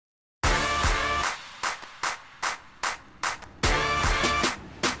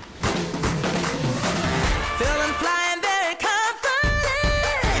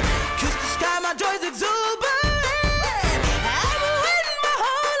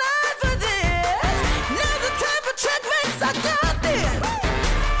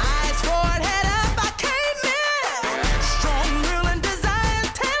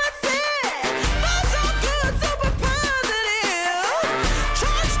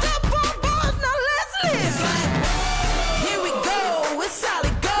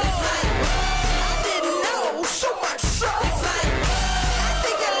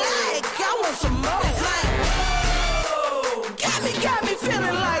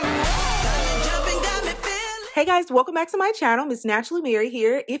Hey guys, welcome back to my channel. Msnaturally Mary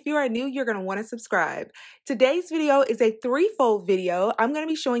here. If you are new, you're going to want to subscribe. Today's video is a threefold video. I'm going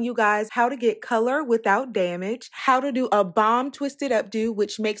to be showing you guys how to get color without damage, how to do a bomb twisted updo,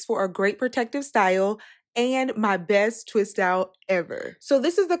 which makes for a great protective style, and my best twist out ever. So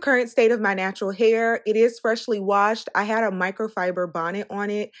this is the current state of my natural hair. It is freshly washed. I had a microfiber bonnet on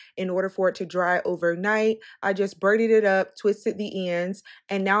it in order for it to dry overnight. I just braided it up, twisted the ends,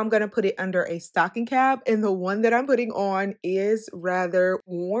 and now I'm going to put it under a stocking cap. And the one that I'm putting on is rather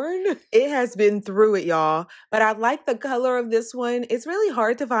worn. It has been through it, y'all. But I like the color of this one. It's really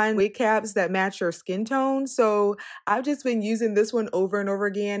hard to find wig caps that match your skin tone. So I've just been using this one over and over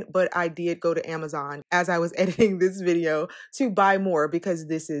again, but I did go to Amazon as I was editing this video to buy more because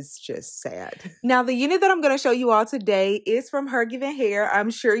this is just sad. Now, the unit that I'm going to show you all today is from HerGivenHair.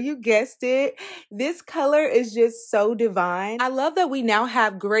 I'm sure you guessed it. This color is just so divine. I love that we now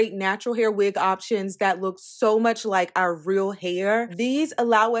have great natural hair wig options that look so much like our real hair. These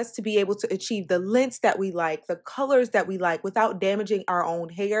allow us to be able to achieve the lengths that we like, the colors that we like without damaging our own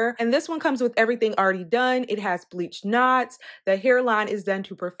hair. And this one comes with everything already done. It has bleached knots. The hairline is done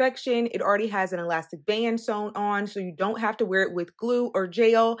to perfection. It already has an elastic band sewn on, so you don't have to wear it with glue or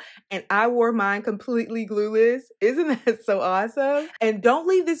gel. And I wore mine completely glueless. Isn't that so awesome? And don't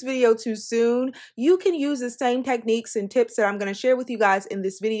leave this video too soon. You can use the same techniques and tips that I'm going to share with you guys in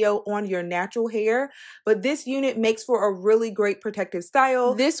this video on your natural hair, but this unit makes for a really great protective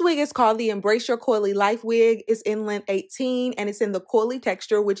style. This wig is called the Embrace Your Coily Life wig. It's in length 18 and it's in the coily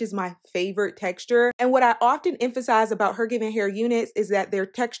texture, which is my favorite texture. And what I often emphasize about HerGivenHair units is that their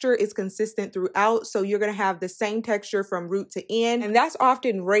texture is consistent throughout, so you're going to have the same texture from root to end, and that's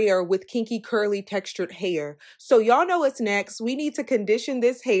often rare with kinky curly textured hair. So y'all know what's next. We need to condition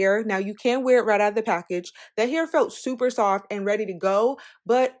this hair. Now you can wear it right out of the package. The hair felt super soft and ready to go,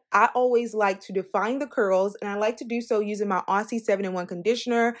 but I always like to define the curls, and I like to do so using my Aussie 7-in-1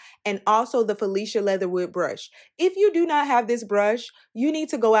 conditioner and also the Felicia Leatherwood brush. If you do not have this brush, you need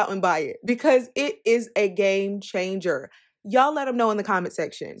to go out and buy it because it is a game changer. Y'all let them know in the comment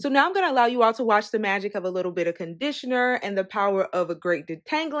section. So now I'm going to allow you all to watch the magic of a little bit of conditioner and the power of a great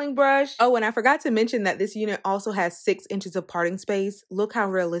detangling brush. Oh, and I forgot to mention that this unit also has 6 inches of parting space. Look how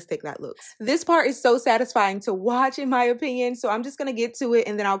realistic that looks. This part is so satisfying to watch in my opinion. So I'm just going to get to it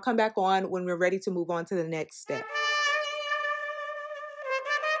and then I'll come back on when we're ready to move on to the next step.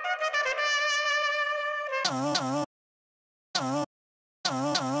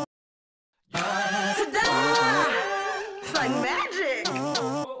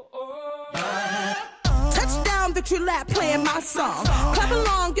 Victory lap playing my song. Clap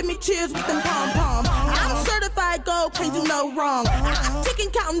along, give me cheers with them pom-poms. I'm certified gold, can't do no wrong. I'm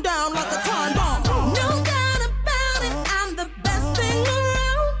ticking, counting down like a time bomb. No doubt about it, I'm the best thing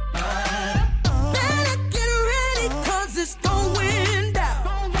around. Better get ready, cause it's going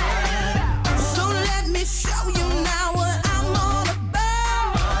down. So let me show you now what I'm all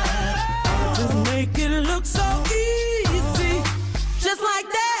about. Just make it look so easy, just like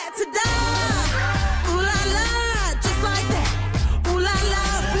that today.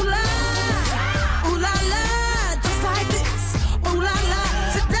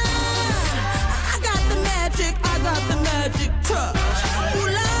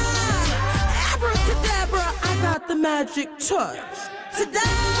 The magic touch today.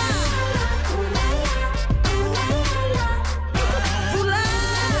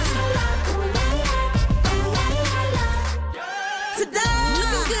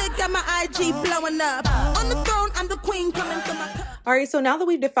 Looking good, got my IG blowing up. On the throne, I'm the queen coming from my cup. All right, so now that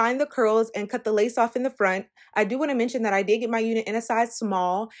we've defined the curls and cut the lace off in the front, I do want to mention that I did get my unit in a size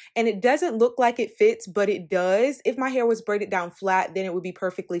small, and it doesn't look like it fits, but it does. If my hair was braided down flat, then it would be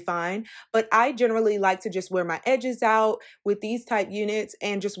perfectly fine. But I generally like to just wear my edges out with these type units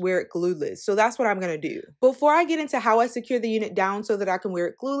and just wear it glueless. So that's what I'm going to do. Before I get into how I secure the unit down so that I can wear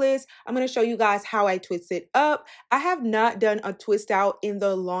it glueless, I'm going to show you guys how I twist it up. I have not done a twist out in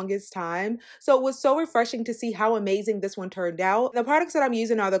the longest time, so it was so refreshing to see how amazing this one turned out. The products that I'm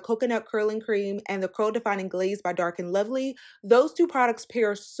using are the Coconut Curling Cream and the Curl Defining Glaze by Dark and Lovely. Those two products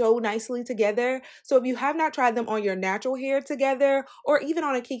pair so nicely together. So if you have not tried them on your natural hair together or even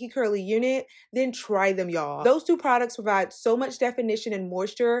on a kinky curly unit, then try them, y'all. Those two products provide so much definition and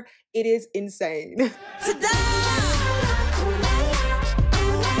moisture. It is insane.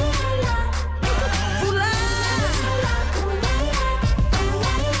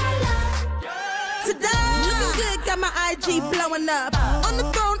 Got my IG blowing up. On the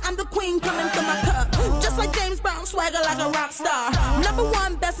throne, I'm the queen coming from my cup. Just like James Brown, swagger like a rock star.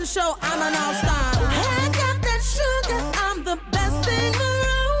 #1 best in show, I'm an all-star. I got that sugar, I'm the best thing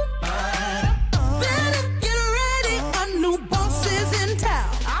around. Better get ready.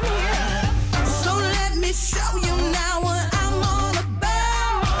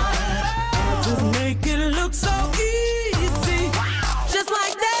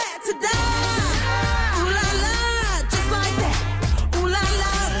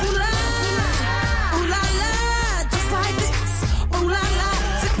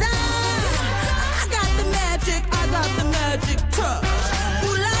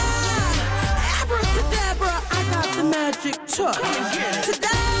 touch. Ta-da!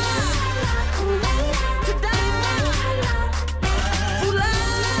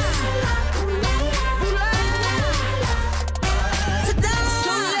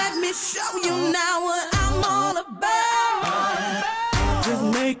 So let me show you now what I'm all about. Just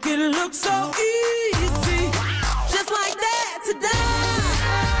make it look so easy, just like that. Ta-da!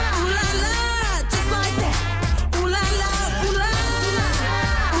 Ooh la la, just like that. Ooh la la, ooh la la,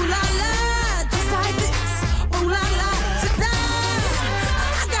 ooh la la, just like this. Ooh la la, ta-da!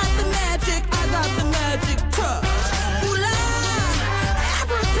 I got the magic touch. Ooh la,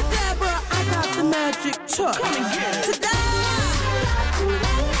 abracadabra, I got the magic touch. Ta-da!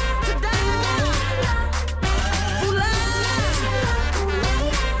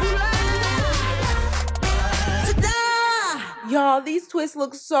 Y'all, these twists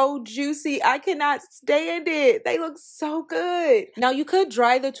look so juicy. I cannot stand it. They look so good. Now, you could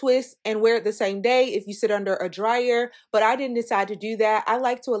dry the twist and wear it the same day if you sit under a dryer, but I didn't decide to do that. I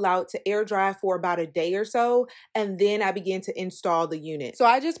like to allow it to air dry for about a day or so, and then I begin to install the unit. So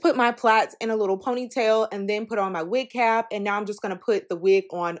I just put my plaits in a little ponytail and then put on my wig cap, and now I'm just gonna put the wig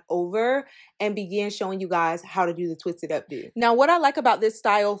on over and begin showing you guys how to do the twisted updo. Now, what I like about this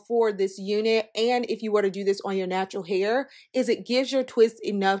style for this unit, and if you were to do this on your natural hair, is it gives your twist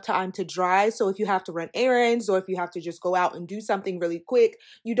enough time to dry. So if you have to run errands or if you have to just go out and do something really quick,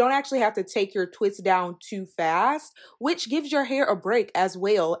 you don't actually have to take your twist down too fast, which gives your hair a break as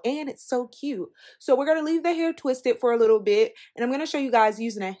well. And it's so cute. So we're gonna leave the hair twisted for a little bit, and I'm gonna show you guys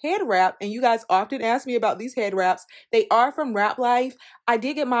using a head wrap. And you guys often ask me about these head wraps. They are from Wrap Life. I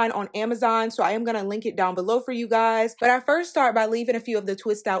did get mine on Amazon, so I am gonna link it down below for you guys. But I first start by leaving a few of the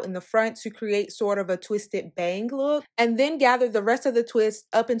twist out in the front to create sort of a twisted bang look, and then gather the rest of the twist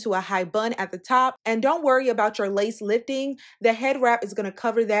up into a high bun at the top. And don't worry about your lace lifting. The head wrap is gonna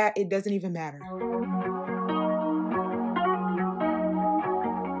cover that. It doesn't even matter.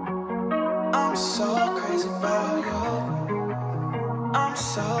 I'm so crazy about you. I'm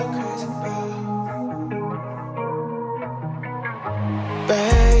so crazy about you.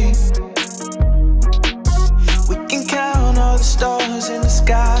 Babe, we can count all the stars in the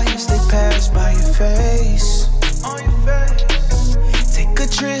sky as they pass by your face. On your face. Take a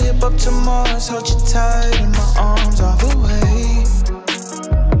trip up to Mars, hold you tight in my arms all the way.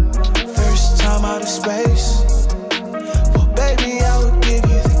 First time out of space. Well, baby, I would give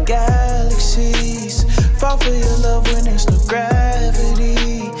you the galaxies. Fall for your love when there's no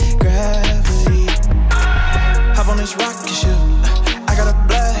gravity, gravity. Hop on this rocket ship, I got a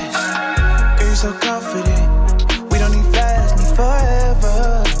blast. Girl, you're so confident. We don't need fast, need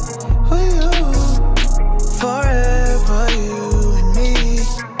forever. With you, forever, you and me.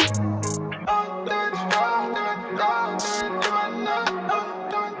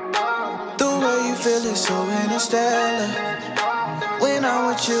 The way you feel is so interstellar. When I'm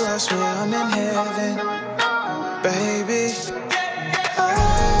with you, I swear I'm in heaven, baby.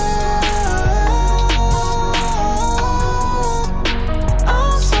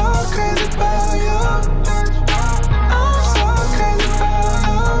 I'm so crazy about you. I'm so crazy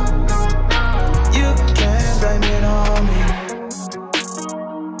about you. You can't blame it on me.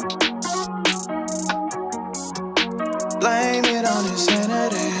 Blame it on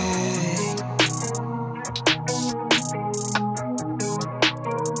insanity.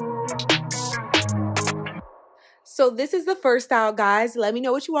 So this is the first style, guys. Let me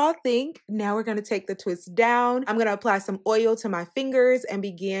know what you all think. Now we're gonna take the twist down. I'm gonna apply some oil to my fingers and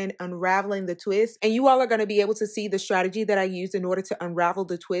begin unraveling the twist. And you all are gonna be able to see the strategy that I used in order to unravel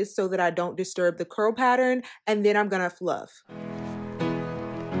the twist so that I don't disturb the curl pattern. And then I'm gonna fluff.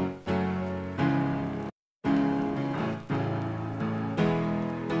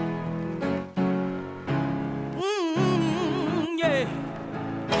 Yeah.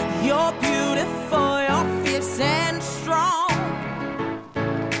 You're beautiful, you're fierce and strong.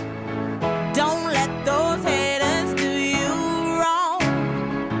 Don't let those haters do you wrong.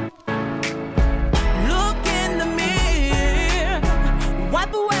 Look in the mirror,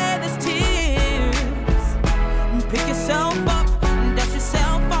 wipe away those tears, pick yourself up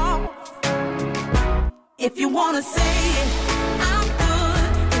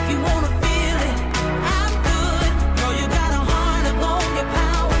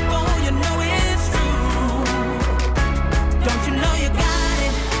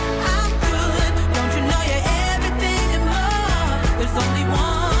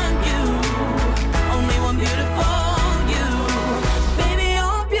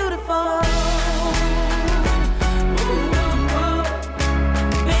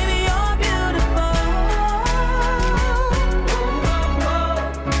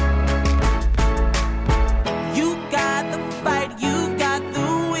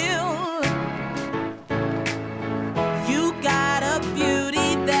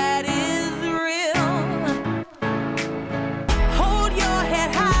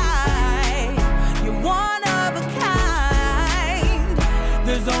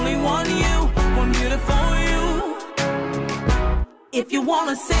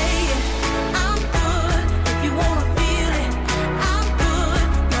wanna say it, I'm good. If you wanna feel it, I'm good.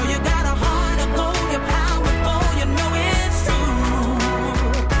 Girl, you got a heart of gold, you're powerful, you know it's true.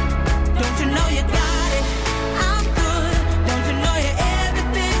 Don't you know you got it? I'm good. Don't you know you're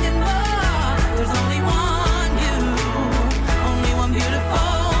everything and more? There's only one you, only one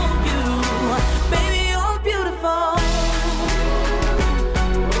beautiful you. Baby, you're beautiful.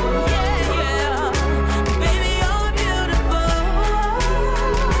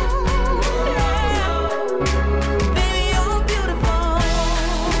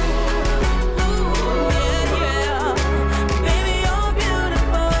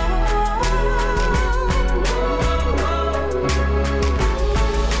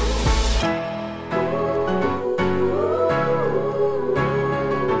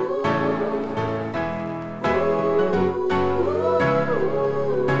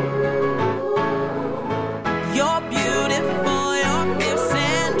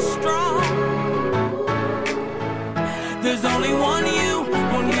 There's only one you,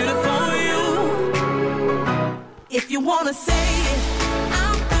 one beautiful you. If you wanna say it,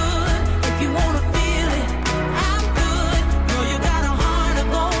 I'm good. If you wanna feel it, I'm good. Girl, you got a heart of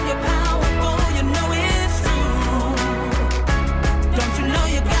gold, you're powerful, you know it's true. Don't you know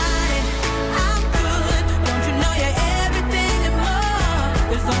you got it? I'm good. Don't you know you're everything and more?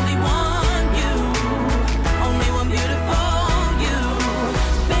 There's only one you, only one beautiful you.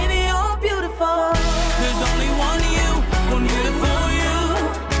 Baby, you're beautiful. There's only one you. One beautiful you,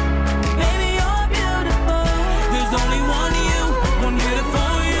 baby, you're beautiful. There's only one you, one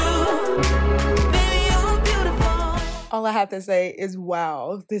beautiful you, baby, you're beautiful. All I have to say is,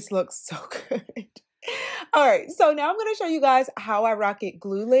 wow, this looks so good. All right, so now I'm going to show you guys how I rock it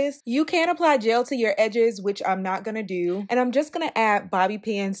glueless. You can apply gel to your edges, which I'm not going to do. And I'm just going to add bobby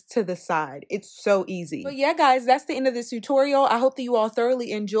pins to the side. It's so easy. But yeah, guys, that's the end of this tutorial. I hope that you all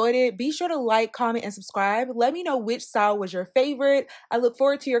thoroughly enjoyed it. Be sure to like, comment, and subscribe. Let me know which style was your favorite. I look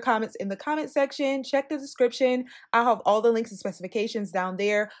forward to your comments in the comment section. Check the description. I'll have all the links and specifications down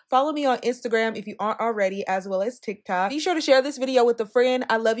there. Follow me on Instagram if you aren't already, as well as TikTok. Be sure to share this video with a friend.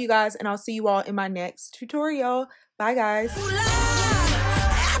 I love you guys, and I'll see you all in my next tutorial. Bye, guys.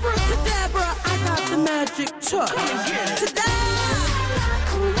 Abracadabra, I got the magic touch.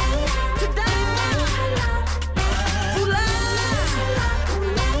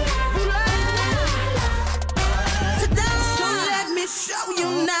 So let me show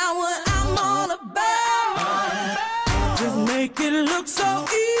you now what I'm all about. Just make it look so